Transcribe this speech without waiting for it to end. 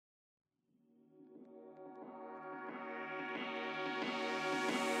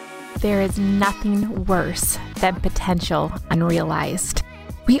there is nothing worse than potential unrealized.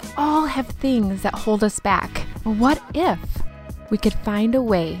 We all have things that hold us back. What if we could find a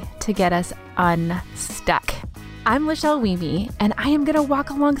way to get us unstuck? I'm Lachelle Weemy, and I am going to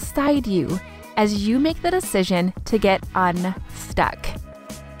walk alongside you as you make the decision to get unstuck.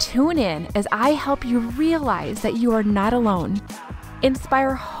 Tune in as I help you realize that you are not alone,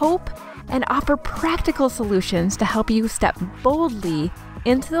 inspire hope, and offer practical solutions to help you step boldly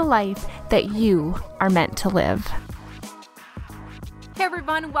into the life that you are meant to live. Hey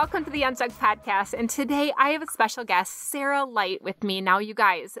everyone, welcome to the Unstuck Podcast, and today I have a special guest, Sarah Light, with me. Now you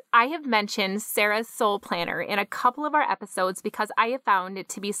guys, I have mentioned Sarah's Soul Planner in a couple of our episodes because I have found it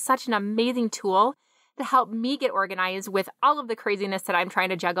to be such an amazing tool to help me get organized with all of the craziness that I'm trying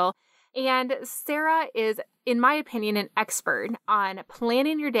to juggle. And Sarah is, in my opinion, an expert on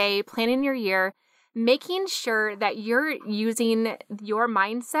planning your day, planning your year, making sure that you're using your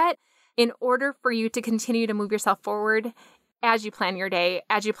mindset in order for you to continue to move yourself forward as you plan your day,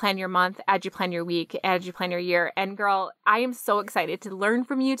 as you plan your month, as you plan your week, as you plan your year. And girl, I am so excited to learn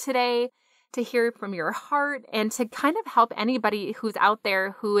from you today, to hear from your heart, and to kind of help anybody who's out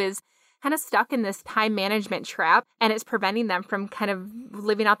there who is kind of stuck in this time management trap and it's preventing them from kind of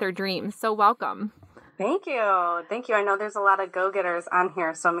living out their dreams. So welcome. Thank you. Thank you. I know there's a lot of go-getters on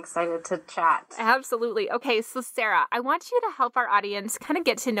here, so I'm excited to chat. Absolutely. Okay, so Sarah, I want you to help our audience kind of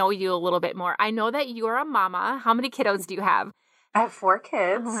get to know you a little bit more. I know that you're a mama. How many kiddos do you have? I have 4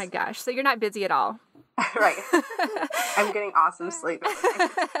 kids. Oh my gosh. So you're not busy at all. Right. I'm getting awesome sleep.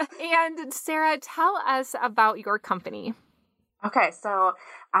 And Sarah, tell us about your company. Okay, so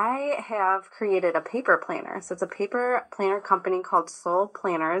I have created a paper planner. So it's a paper planner company called Soul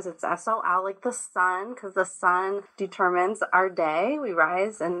Planners. It's SOL, like the sun, because the sun determines our day. We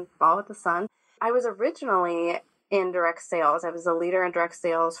rise and fall with the sun. I was originally in direct sales. I was a leader in direct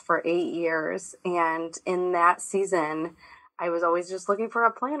sales for 8 years. And in that season, I was always just looking for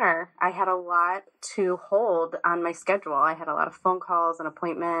a planner. I had a lot to hold on my schedule. I had a lot of phone calls and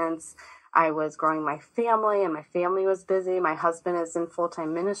appointments. I was growing my family, and my family was busy. My husband is in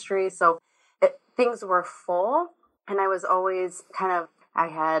full-time ministry, so things were full, and I was always I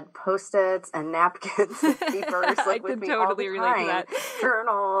had Post-its and napkins and papers with me all the time,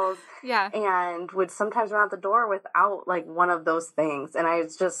 journals, and would sometimes run out the door without one of those things, and I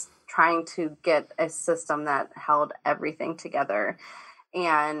was just trying to get a system that held everything together,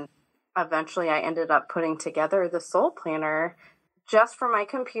 and eventually I ended up putting together the Soul Planner just for my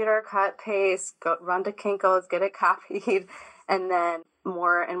computer, cut, paste, run to Kinko's, get it copied. And then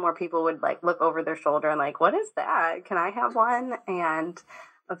more and more people would look over their shoulder and what is that? Can I have one? And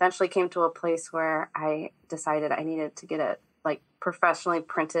eventually came to a place where I decided I needed to get it professionally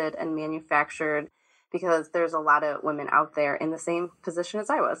printed and manufactured because there's a lot of women out there in the same position as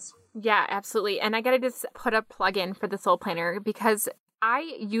I was. Yeah, absolutely. And I got to just put a plug in for the Soul Planner because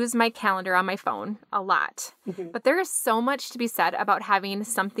I use my calendar on my phone a lot, but there is so much to be said about having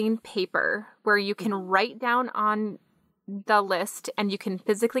something paper where you can write down on the list and you can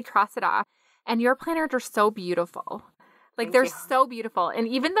physically cross it off. And your planners are so beautiful. They're so beautiful. And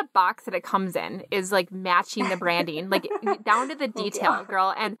even the box that it comes in is matching the branding, down to the detail,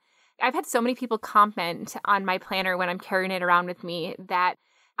 girl. And I've had so many people comment on my planner when I'm carrying it around with me that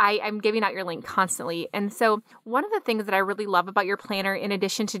I'm giving out your link constantly. And so one of the things that I really love about your planner, in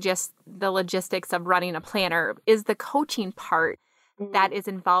addition to just the logistics of running a planner, is the coaching part that is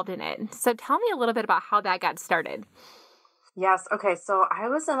involved in it. So tell me a little bit about how that got started. Yes. Okay. So I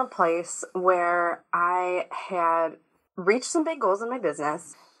was in a place where I had reached some big goals in my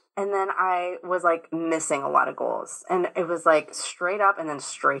business. And then I was missing a lot of goals. And it was straight up and then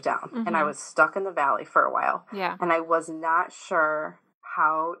straight down. Mm-hmm. And I was stuck in the valley for a while. Yeah. And I was not sure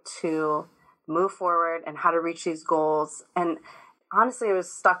how to move forward and how to reach these goals. And honestly, it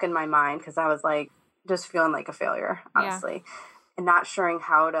was stuck in my mind because I was just feeling like a failure, honestly, and not sure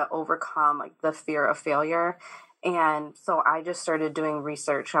how to overcome the fear of failure. And so I just started doing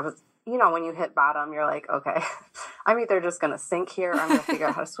research. I was, when you hit bottom, you're okay, I'm either just going to sink here or I'm going to figure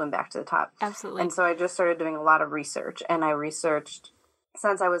out how to swim back to the top. Absolutely. And so I just started doing a lot of research, and I researched,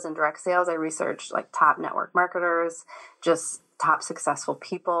 since I was in direct sales, I researched top network marketers, just top successful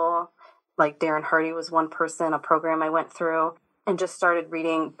people. Darren Hardy was one person, a program I went through, and just started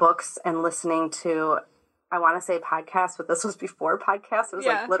reading books and listening to, I want to say podcasts, but this was before podcasts. It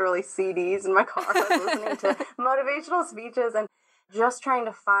was literally CDs in my car. I was listening to motivational speeches and just trying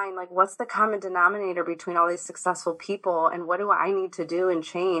to find what's the common denominator between all these successful people and what do I need to do and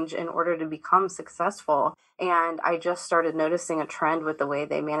change in order to become successful. And I just started noticing a trend with the way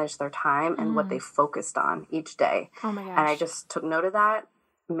they managed their time and what they focused on each day. Oh my gosh. And I just took note of that,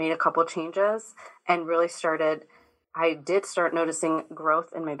 made a couple changes and really I did start noticing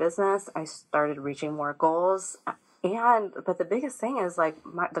growth in my business. I started reaching more goals. But the biggest thing is like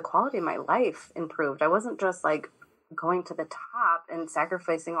the quality of my life improved. I wasn't just like going to the top and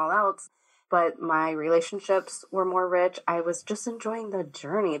sacrificing all else, but my relationships were more rich. I was just enjoying the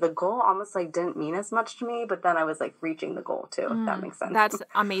journey. The goal almost like didn't mean as much to me, but then I was like reaching the goal too, if that makes sense. That's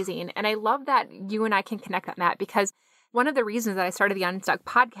amazing. And I love that you and I can connect on that, because one of the reasons that I started the Unstuck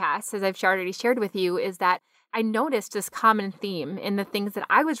podcast, as I've already shared with you, is that I noticed this common theme in the things that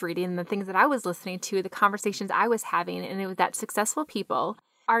I was reading, the things that I was listening to, the conversations I was having, and it was that successful people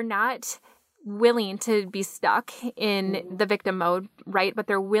are not willing to be stuck in the victim mode, right? But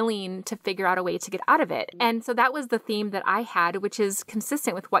they're willing to figure out a way to get out of it. And so that was the theme that I had, which is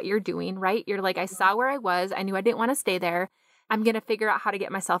consistent with what you're doing, right? You're like, I saw where I was. I knew I didn't want to stay there. I'm going to figure out how to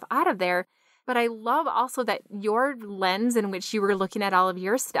get myself out of there. But I love also that your lens in which you were looking at all of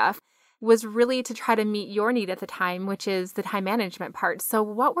your stuff was really to try to meet your need at the time, which is the time management part. So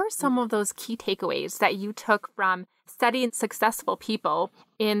what were some of those key takeaways that you took from studying successful people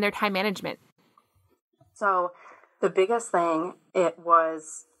in their time management? So the biggest thing, it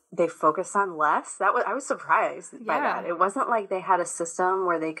was they focused on less. I was surprised by that. It wasn't like they had a system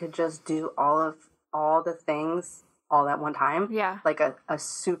where they could just do all the things all at one time. Yeah. Like a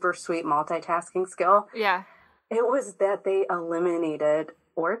super sweet multitasking skill. Yeah. It was that they eliminated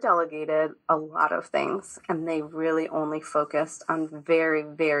or delegated a lot of things, and they really only focused on very,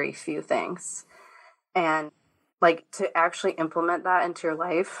 very few things. And like to actually implement that into your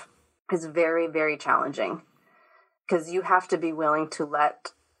life is very, very challenging, because you have to be willing to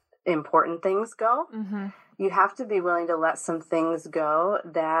let important things go. Mm-hmm. You have to be willing to let some things go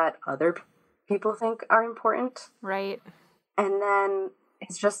that other people think are important. Right. And then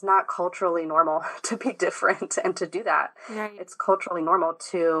it's just not culturally normal to be different and to do that. Right. It's culturally normal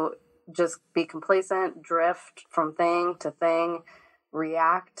to just be complacent, drift from thing to thing,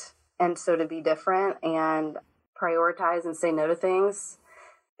 react. And so to be different and prioritize and say no to things,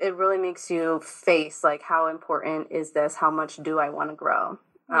 it really makes you face like, how important is this? How much do I want to grow?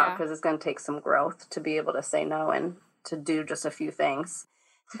 Because it's going to take some growth to be able to say no and to do just a few things.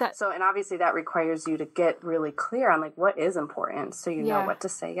 And obviously that requires you to get really clear on like what is important, so you know what to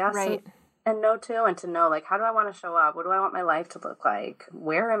say yes and no to, and to know like, how do I want to show up? What do I want my life to look like?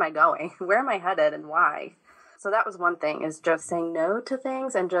 Where am I going? Where am I headed, and why? So that was one thing, is just saying no to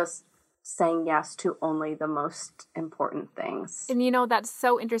things and just saying yes to only the most important things. And that's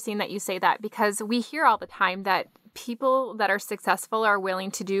so interesting that you say that, because we hear all the time that people that are successful are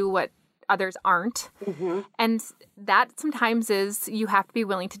willing to do what others aren't. Mm-hmm. And that sometimes is you have to be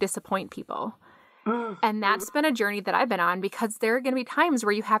willing to disappoint people. Mm-hmm. And that's been a journey that I've been on, because there are going to be times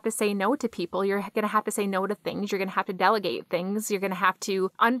where you have to say no to people. You're going to have to say no to things. You're going to have to delegate things. You're going to have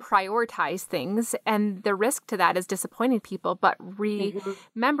to unprioritize things. And the risk to that is disappointing people, but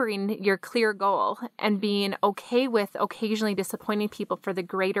remembering your clear goal and being okay with occasionally disappointing people for the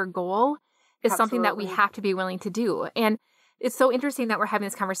greater goal is something that we have to be willing to do. And it's so interesting that we're having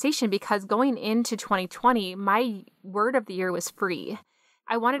this conversation, because going into 2020, my word of the year was free.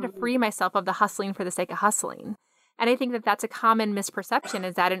 I wanted to free myself of the hustling for the sake of hustling. And I think that that's a common misperception,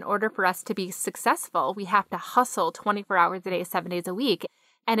 is that in order for us to be successful, we have to hustle 24 hours a day, 7 days a week.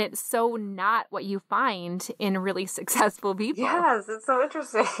 And it's so not what you find in really successful people. Yes, it's so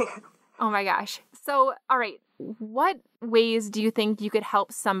interesting. Oh my gosh. So, all right, what ways do you think you could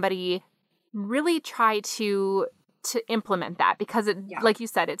help somebody really try to implement that? Because like you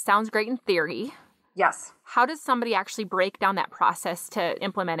said, it sounds great in theory. Yes. How does somebody actually break down that process to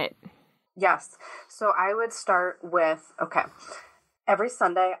implement it? Yes. So I would start with, every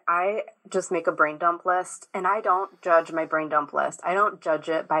Sunday I just make a brain dump list, and I don't judge my brain dump list. I don't judge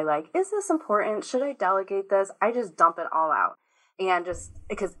it by like, is this important? Should I delegate this? I just dump it all out. And just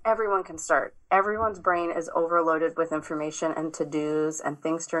because everyone can start. Everyone's brain is overloaded with information and to-dos and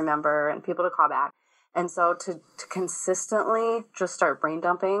things to remember and people to call back. And so to consistently just start brain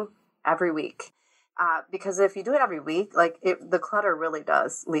dumping every week. Because if you do it every week, like the clutter really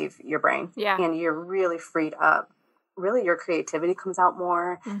does leave your brain. Yeah. And you're really freed up. Really, your creativity comes out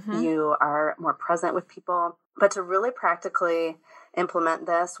more. Mm-hmm. You are more present with people. But to really practically implement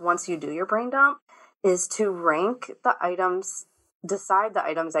this once you do your brain dump is to rank the items, decide the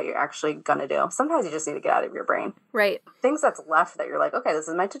items that you're actually going to do. Sometimes you just need to get out of your brain. Right. Things that's left that you're like, okay, this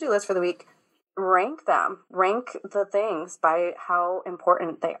is my to-do list for the week. Rank them. Rank the things by how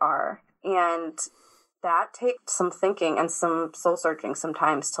important they are. And that takes some thinking and some soul searching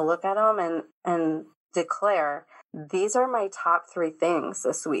sometimes to look at them and declare, these are my top 3 things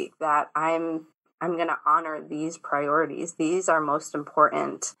this week that I'm I'm going to honor these priorities. These are most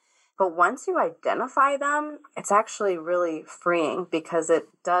important. But once you identify them, it's actually really freeing because it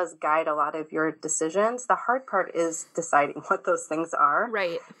does guide a lot of your decisions. The hard part is deciding what those things are.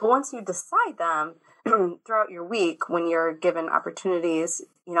 Right. But once you decide them throughout your week, when you're given opportunities,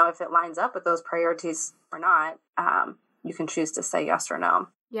 if it lines up with those priorities or not, you can choose to say yes or no.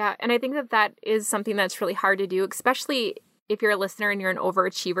 Yeah. And I think that is something that's really hard to do, especially if you're a listener and you're an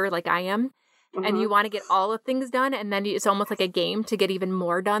overachiever like I am. And you want to get all the things done, and then it's almost like a game to get even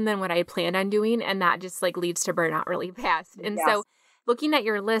more done than what I planned on doing, and that just leads to burnout really fast. And so looking at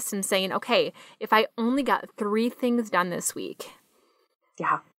your list and saying, okay, if I only got 3 things done this week,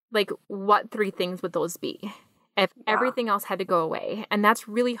 what 3 things would those be? If everything else had to go away. And that's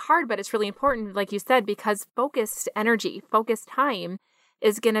really hard, but it's really important, like you said, because focused energy, focused time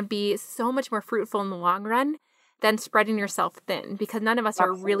is going to be so much more fruitful in the long run than spreading yourself thin, because none of us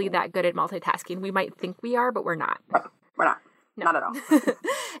are really that good at multitasking. We might think we are, but we're not. We're not. No. Not at all.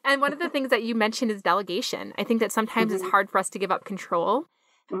 And one of the things that you mentioned is delegation. I think that sometimes it's hard for us to give up control,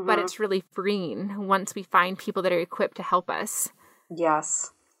 but it's really freeing once we find people that are equipped to help us.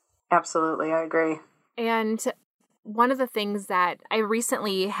 Yes, absolutely. I agree. And one of the things that I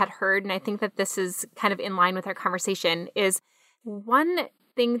recently had heard, and I think that this is kind of in line with our conversation, is one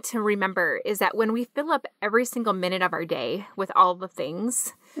thing to remember is that when we fill up every single minute of our day with all the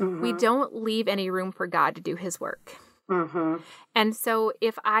things, we don't leave any room for God to do his work. And so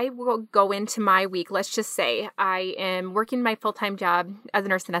if I will go into my week, let's just say I am working my full-time job as a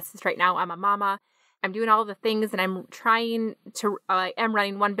nurse anesthetist right now. I'm a mama. I'm doing all the things, and I'm trying to, I am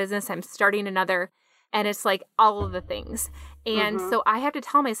running one business. I'm starting another. And it's all of the things. And so I have to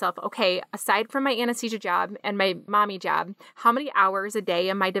tell myself, okay, aside from my anesthesia job and my mommy job, how many hours a day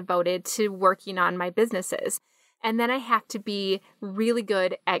am I devoted to working on my businesses? And then I have to be really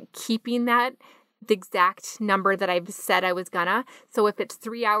good at keeping that the exact number that I've said I was gonna. So if it's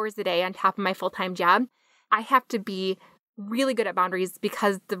 3 hours a day on top of my full-time job, I have to be really good at boundaries,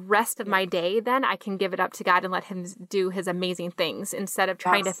 because the rest of my day, then I can give it up to God and let him do his amazing things instead of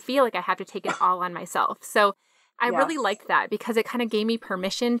trying to feel like I have to take it all on myself. So I really liked that, because it kind of gave me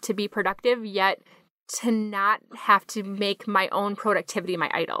permission to be productive, yet to not have to make my own productivity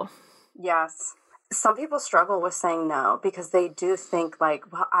my idol. Yes. Some people struggle with saying no because they do think well,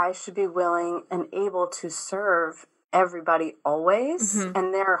 I should be willing and able to serve everybody always.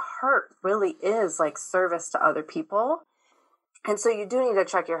 And their heart really is service to other people. And so you do need to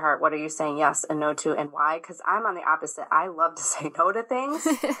check your heart. What are you saying yes and no to, and why? Because I'm on the opposite. I love to say no to things.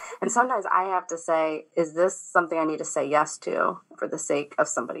 And sometimes I have to say, is this something I need to say yes to for the sake of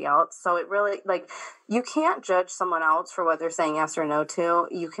somebody else? So it really, you can't judge someone else for what they're saying yes or no to.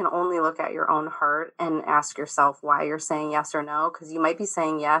 You can only look at your own heart and ask yourself why you're saying yes or no. Because you might be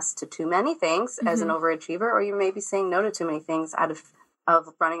saying yes to too many things as an overachiever, or you may be saying no to too many things out of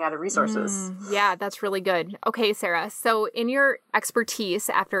running out of resources. Yeah, that's really good. Okay, Sarah. So in your expertise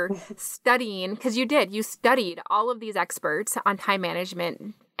after studying, because you studied all of these experts on time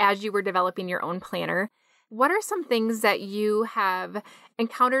management as you were developing your own planner, what are some things that you have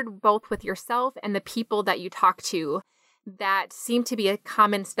encountered both with yourself and the people that you talk to that seem to be a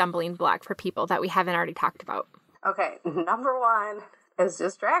common stumbling block for people that we haven't already talked about? Okay, number one is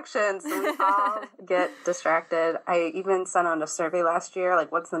distractions. We all get distracted. I even sent out a survey last year,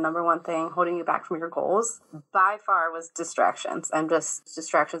 what's the number one thing holding you back from your goals? By far was distractions. And just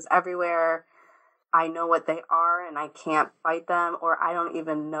distractions everywhere. I know what they are and I can't fight them, or I don't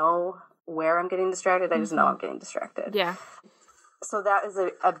even know where I'm getting distracted. I just know I'm getting distracted. Yeah. So that is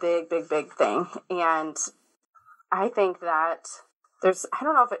a big, big, big thing. And I think that I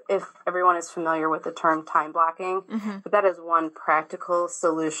don't know if everyone is familiar with the term time blocking, but that is one practical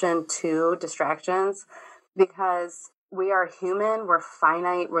solution to distractions, because we are human, we're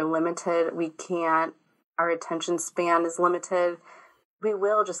finite, we're limited, our attention span is limited. We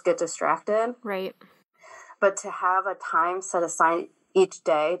will just get distracted. Right. But to have a time set aside each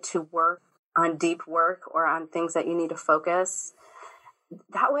day to work on deep work or on things that you need to focus,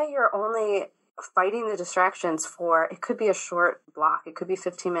 that way you're only fighting the distractions for, it could be a short block. It could be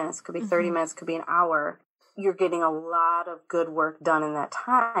 15 minutes, it could be 30 minutes, it could be an hour. You're getting a lot of good work done in that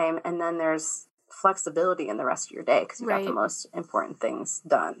time. And then there's flexibility in the rest of your day because you got the most important things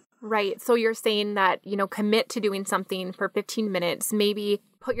done. Right. So you're saying that, commit to doing something for 15 minutes, maybe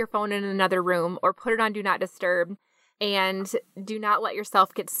put your phone in another room or put it on Do Not Disturb, and do not let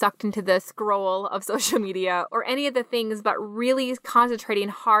yourself get sucked into the scroll of social media or any of the things, but really concentrating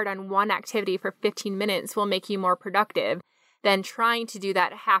hard on one activity for 15 minutes will make you more productive than trying to do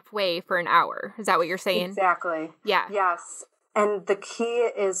that halfway for an hour. Is that what you're saying? Exactly. Yeah. Yes. And the key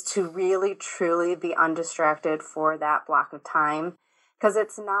is to really, truly be undistracted for that block of time, because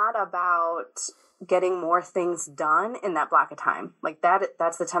it's not about getting more things done in that block of time. Like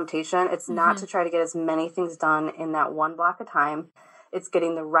that's the temptation. It's not to try to get as many things done in that one block of time. It's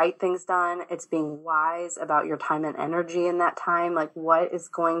getting the right things done. It's being wise about your time and energy in that time. Like, what is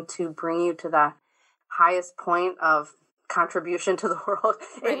going to bring you to the highest point of contribution to the world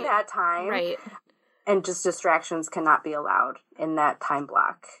in that time. Right. And just distractions cannot be allowed in that time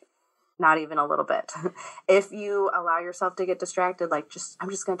block. Not even a little bit. If you allow yourself to get distracted, like I'm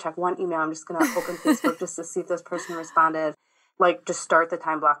just going to check one email. I'm just going to open Facebook just to see if this person responded. Like, just start the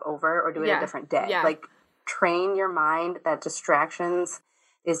time block over or do it a different day. Yeah. Like, train your mind that distractions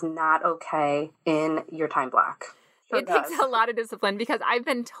is not okay in your time block. It takes a lot of discipline, because I've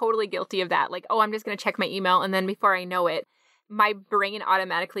been totally guilty of that. Like, I'm just going to check my email. And then before I know it, my brain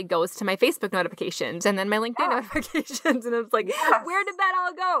automatically goes to my Facebook notifications and then my LinkedIn notifications. And it's like, where did that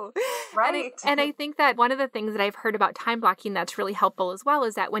all go? Right. And I think that one of the things that I've heard about time blocking that's really helpful as well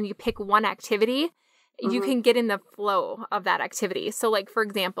is that when you pick one activity, you can get in the flow of that activity. So like, for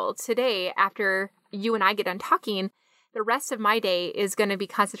example, today, after you and I get done talking, the rest of my day is going to be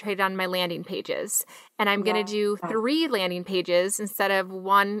concentrated on my landing pages. And I'm going to do 3 landing pages instead of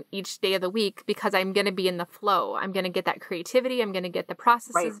 1 each day of the week, because I'm going to be in the flow. I'm going to get that creativity. I'm going to get the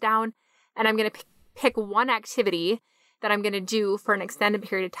processes down. And I'm going to pick one activity that I'm going to do for an extended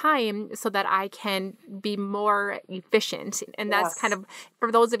period of time so that I can be more efficient. And that's kind of,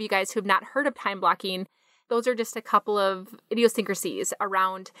 for those of you guys who have not heard of time blocking, those are just a couple of idiosyncrasies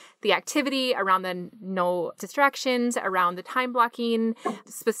around the activity, around the no distractions, around the time blocking.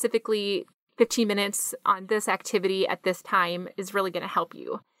 Specifically, 15 minutes on this activity at this time is really going to help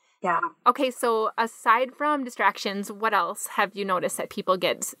you. Yeah. Okay, so aside from distractions, what else have you noticed that people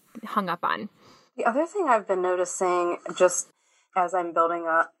get hung up on? The other thing I've been noticing, just as I'm building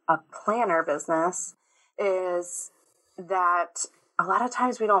a planner business, is that a lot of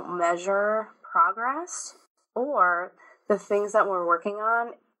times we don't measure progress, or the things that we're working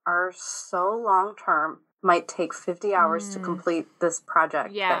on are so long-term, might take 50 hours to complete this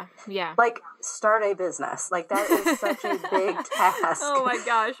project. Yeah. Like, start a business. Like, that is such a big task. Oh my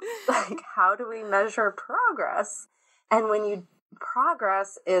gosh. Like, how do we measure progress? And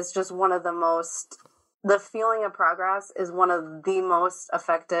progress is just one of the feeling of progress is one of the most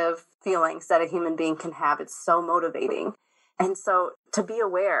effective feelings that a human being can have. It's so motivating. And so to be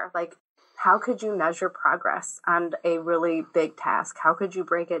aware, like, how could you measure progress on a really big task? How could you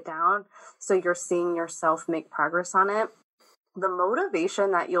break it down so you're seeing yourself make progress on it? The motivation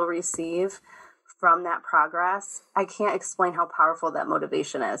that you'll receive from that progress, I can't explain how powerful that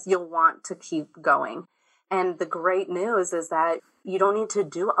motivation is. You'll want to keep going. And the great news is that you don't need to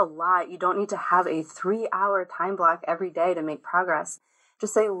do a lot. You don't need to have a 3-hour time block every day to make progress.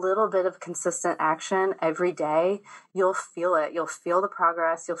 Just a little bit of consistent action every day, you'll feel it. You'll feel the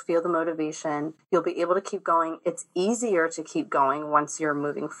progress. You'll feel the motivation. You'll be able to keep going. It's easier to keep going once you're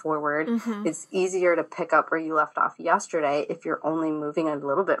moving forward. It's easier to pick up where you left off yesterday if you're only moving a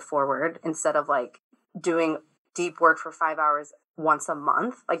little bit forward instead of like doing deep work for 5 hours once a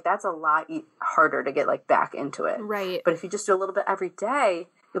month. Like, that's a lot harder to get like back into it. Right. But if you just do a little bit every day,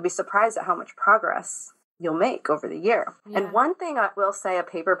 you'll be surprised at how much progress you'll make over the year. Yeah. And one thing I will say, a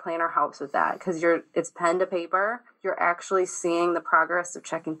paper planner helps with that, because it's pen to paper. You're actually seeing the progress of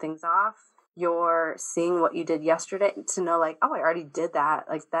checking things off. You're seeing what you did yesterday to know, like, oh, I already did that.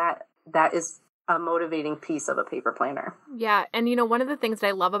 Like, that is a motivating piece of a paper planner. Yeah. And, one of the things that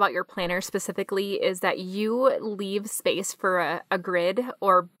I love about your planner specifically is that you leave space for a grid,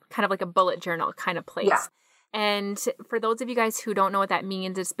 or kind of like a bullet journal kind of place. Yeah. And for those of you guys who don't know what that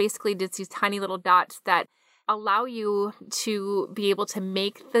means, it's basically just these tiny little dots that allow you to be able to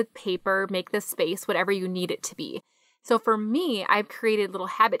make the paper, make the space, whatever you need it to be. So for me, I've created little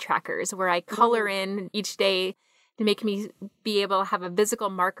habit trackers where I color in each day to make me be able to have a physical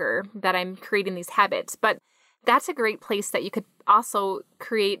marker that I'm creating these habits. But that's a great place that you could also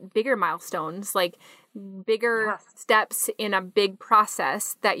create bigger milestones, like bigger steps in a big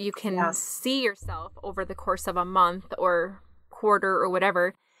process that you can see yourself over the course of a month or quarter or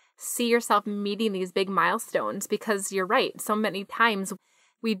whatever, see yourself meeting these big milestones. Because you're right, so many times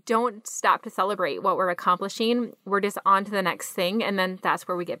we don't stop to celebrate what we're accomplishing. We're just on to the next thing, and then that's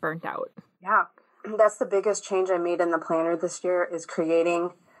where we get burnt out. Yeah, that's the biggest change I made in the planner this year, is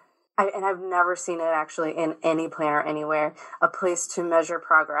creating, and I've never seen it actually in any planner anywhere, a place to measure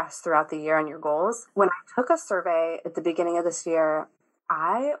progress throughout the year on your goals. When I took a survey at the beginning of this year,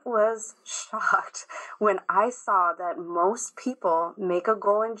 I was shocked when I saw that most people make a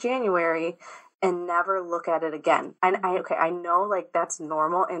goal in January and never look at it again. And I know like that's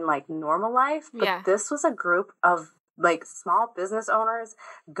normal in like normal life, but this was a group of like small business owners,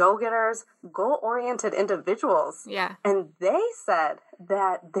 go-getters, goal-oriented individuals. Yeah. And they said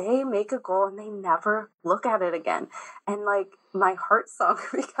that they make a goal and they never look at it again. And like my heart sunk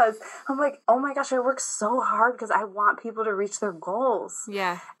because I'm like, oh my gosh, I work so hard because I want people to reach their goals.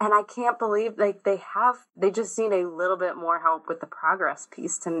 Yeah. And I can't believe like they just need a little bit more help with the progress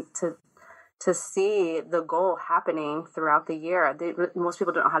piece to see the goal happening throughout the year. Most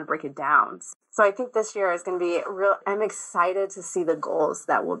people don't know how to break it down. So I think this year is going to be real. I'm excited to see the goals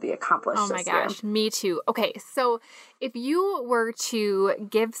that will be accomplished. Oh my gosh, me too. Okay, so if you were to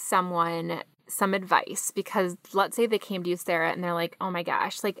give someone some advice, because let's say they came to you, Sarah, and they're like, oh my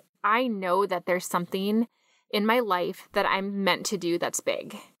gosh, like I know that there's something in my life that I'm meant to do that's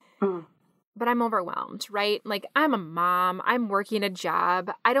big. But I'm overwhelmed, right? Like I'm a mom, I'm working a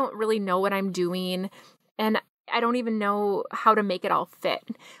job, I don't really know what I'm doing, and I don't even know how to make it all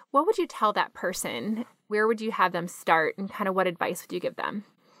fit. What would you tell that person? Where would you have them start, and kind of what advice would you give them?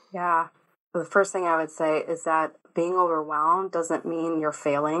 Yeah. The first thing I would say is that being overwhelmed doesn't mean you're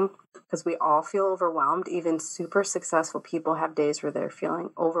failing, because we all feel overwhelmed. Even super successful people have days where they're feeling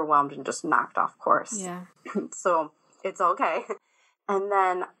overwhelmed and just knocked off course. Yeah. So it's okay. And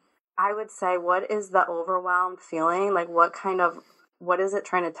then I would say, what is the overwhelmed feeling? Like what is it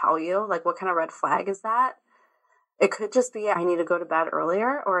trying to tell you? Like what kind of red flag is that? It could just be, I need to go to bed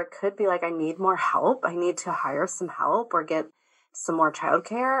earlier, or it could be like, I need more help. I need to hire some help or get some more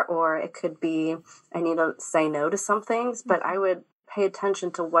childcare, or it could be, I need to say no to some things, but I would pay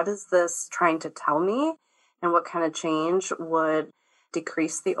attention to what is this trying to tell me and what kind of change would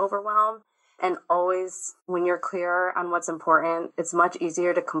decrease the overwhelm. And always, when you're clear on what's important, it's much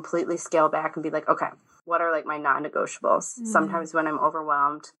easier to completely scale back and be like, okay, what are like my non-negotiables? Mm-hmm. Sometimes when I'm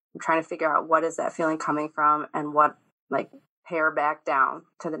overwhelmed, I'm trying to figure out what is that feeling coming from and what like pare back down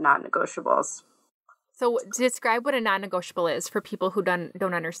to the non-negotiables. So describe what a non-negotiable is for people who don't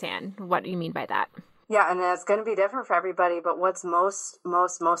understand what you mean by that. Yeah, and it's going to be different for everybody, but what's most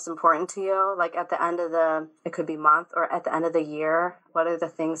important to you, like at the end of it could be month or at the end of the year, what are the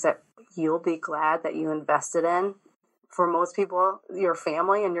things that you'll be glad that you invested in? For most people, your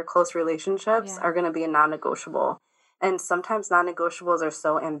family and your close relationships are going to be a non-negotiable. And sometimes non-negotiables are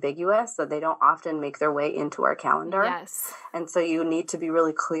so ambiguous that they don't often make their way into our calendar. Yes. And so you need to be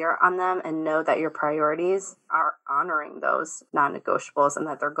really clear on them and know that your priorities are honoring those non-negotiables and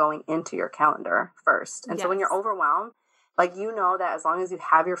that they're going into your calendar first. And so when you're overwhelmed, like you know that as long as you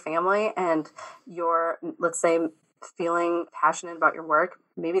have your family and you're, let's say, feeling passionate about your work,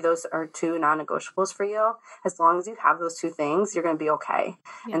 maybe those are two non-negotiables for you. As long as you have those two things, you're going to be okay.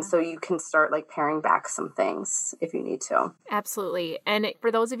 Yeah. And so you can start like paring back some things if you need to. Absolutely. And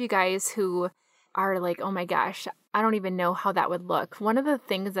for those of you guys who are like, oh my gosh, I don't even know how that would look. One of the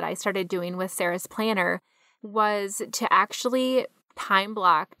things that I started doing with Sarah's planner was to actually time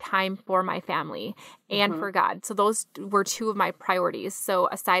block time for my family and for God. So those were two of my priorities. So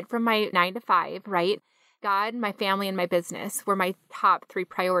aside from my 9 to 5, right? God, my family, and my business were my top 3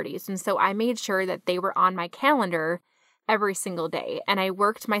 priorities. And so I made sure that they were on my calendar every single day. And I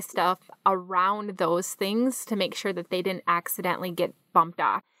worked my stuff around those things to make sure that they didn't accidentally get bumped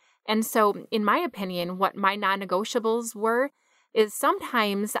off. And so in my opinion, what my non-negotiables were is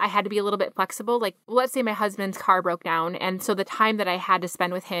sometimes I had to be a little bit flexible. Like, let's say my husband's car broke down, and so the time that I had to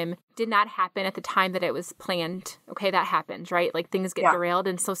spend with him did not happen at the time that it was planned. Okay, that happens, right? Like, things get derailed.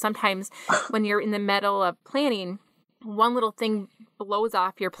 And so sometimes when you're in the middle of planning, one little thing blows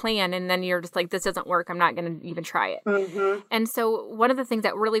off your plan, and then you're just like, this doesn't work. I'm not going to even try it. Mm-hmm. And so one of the things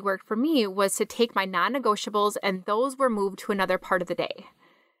that really worked for me was to take my non-negotiables, and those were moved to another part of the day.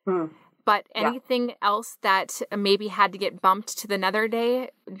 But anything else that maybe had to get bumped to another day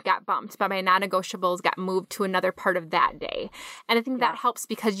got bumped, but my non-negotiables got moved to another part of that day. And I think that helps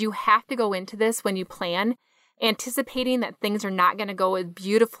because you have to go into this when you plan, anticipating that things are not going to go as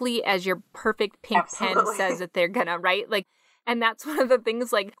beautifully as your perfect pink pen says that they're going to, right? Like, and that's one of the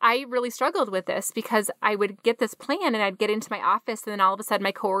things, like, I really struggled with this because I would get this plan and I'd get into my office and then all of a sudden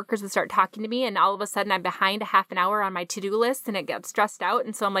my coworkers would start talking to me and all of a sudden I'm behind a half an hour on my to-do list and it gets stressed out.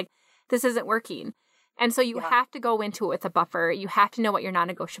 And so I'm like, this isn't working. And so you have to go into it with a buffer. You have to know what your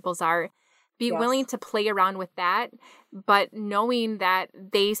non-negotiables are. Be willing to play around with that, but knowing that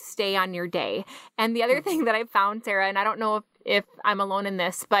they stay on your day. And the other thing that I found, Sarah, and I don't know if I'm alone in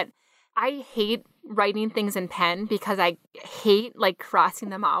this, but I hate writing things in pen because I hate like crossing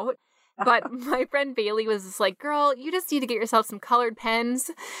them out. But my friend Bailey was just like, girl, you just need to get yourself some colored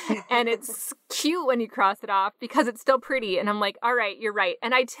pens. And it's cute when you cross it off because it's still pretty. And I'm like, all right, you're right.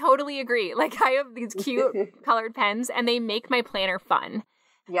 And I totally agree. Like, I have these cute colored pens and they make my planner fun.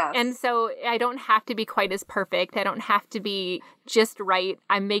 Yes. And so I don't have to be quite as perfect. I don't have to be just right.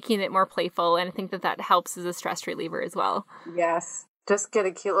 I'm making it more playful. And I think that helps as a stress reliever as well. Yes. Just get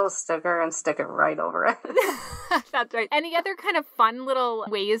a cute little sticker and stick it right over it. That's right. Any other kind of fun little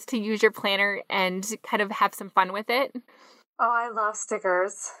ways to use your planner and kind of have some fun with it? Oh, I love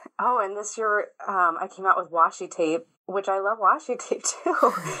stickers. Oh, and this year I came out with washi tape, which I love washi tape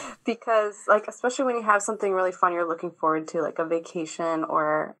too, because like, especially when you have something really fun you're looking forward to, like a vacation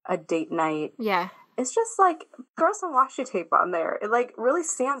or a date night. Yeah. It's just like, throw some washi tape on there. It like really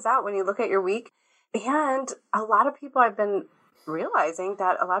stands out when you look at your week. And a lot of people, I've been realizing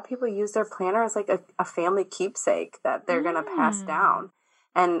that a lot of people use their planner as like a family keepsake that they're going to pass down.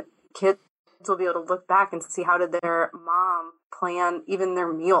 And kids will be able to look back and see how did their mom plan even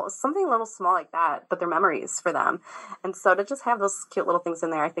their meals, something a little small like that, but they're memories for them. And so to just have those cute little things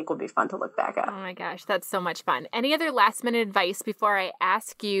in there, I think will be fun to look back at. Oh my gosh, that's so much fun. Any other last minute advice before I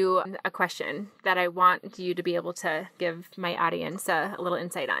ask you a question that I want you to be able to give my audience a little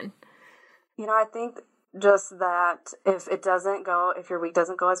insight on? You know, I think just that if your week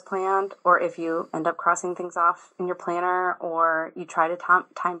doesn't go as planned, or if you end up crossing things off in your planner, or you try to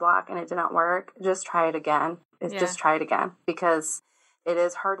time block and it didn't work, just try it again. Just try it again, because it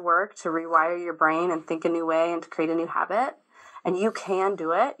is hard work to rewire your brain and think a new way and to create a new habit. And you can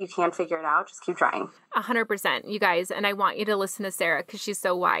do it. You can figure it out. Just keep trying. 100%, you guys. And I want you to listen to Sarah because she's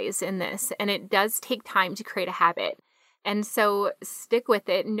so wise in this. And it does take time to create a habit. And so stick with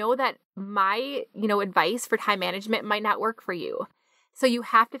it. Know that my, advice for time management might not work for you. So you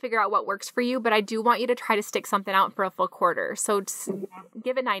have to figure out what works for you. But I do want you to try to stick something out for a full quarter. So just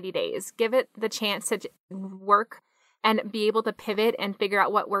give it 90 days. Give it the chance to work and be able to pivot and figure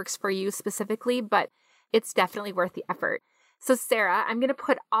out what works for you specifically. But it's definitely worth the effort. So Sarah, I'm going to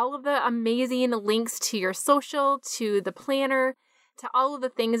put all of the amazing links to your social, to the planner, to all of the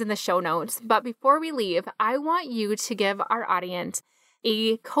things in the show notes. But before we leave, I want you to give our audience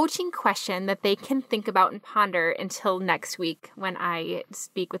a coaching question that they can think about and ponder until next week when I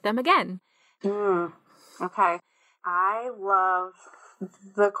speak with them again. Okay. I love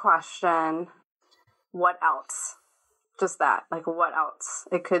the question, what else? Just that, like, what else?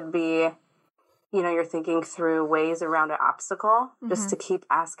 It could be, you're thinking through ways around an obstacle, just to keep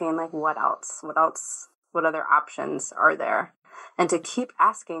asking, like, what else? What else? What other options are there? And to keep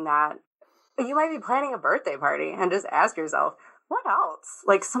asking that, you might be planning a birthday party and just ask yourself, what else?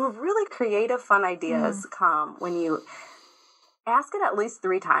 Like, some really creative, fun ideas come when you ask it at least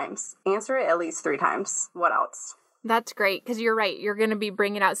 3 times. Answer it at least 3 times. What else? That's great, because you're right. You're going to be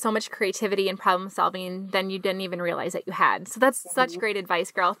bringing out so much creativity and problem solving than you didn't even realize that you had. So that's such great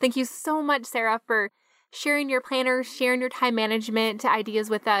advice, girl. Thank you so much, Sarah, for sharing your planner, sharing your time management ideas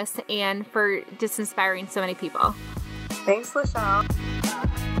with us, and for just inspiring so many people. Thanks, Lachelle.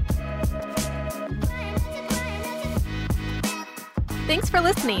 Thanks for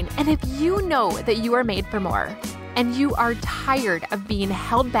listening. And if you know that you are made for more, and you are tired of being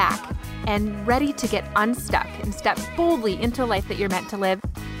held back and ready to get unstuck and step boldly into a life that you're meant to live,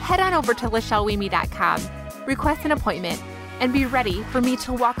 head on over to LachelleWeemy.com, request an appointment, and be ready for me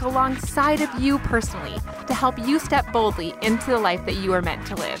to walk alongside of you personally to help you step boldly into the life that you are meant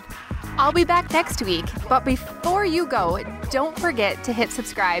to live. I'll be back next week, but before you go, don't forget to hit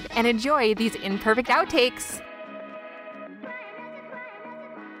subscribe and enjoy these imperfect outtakes.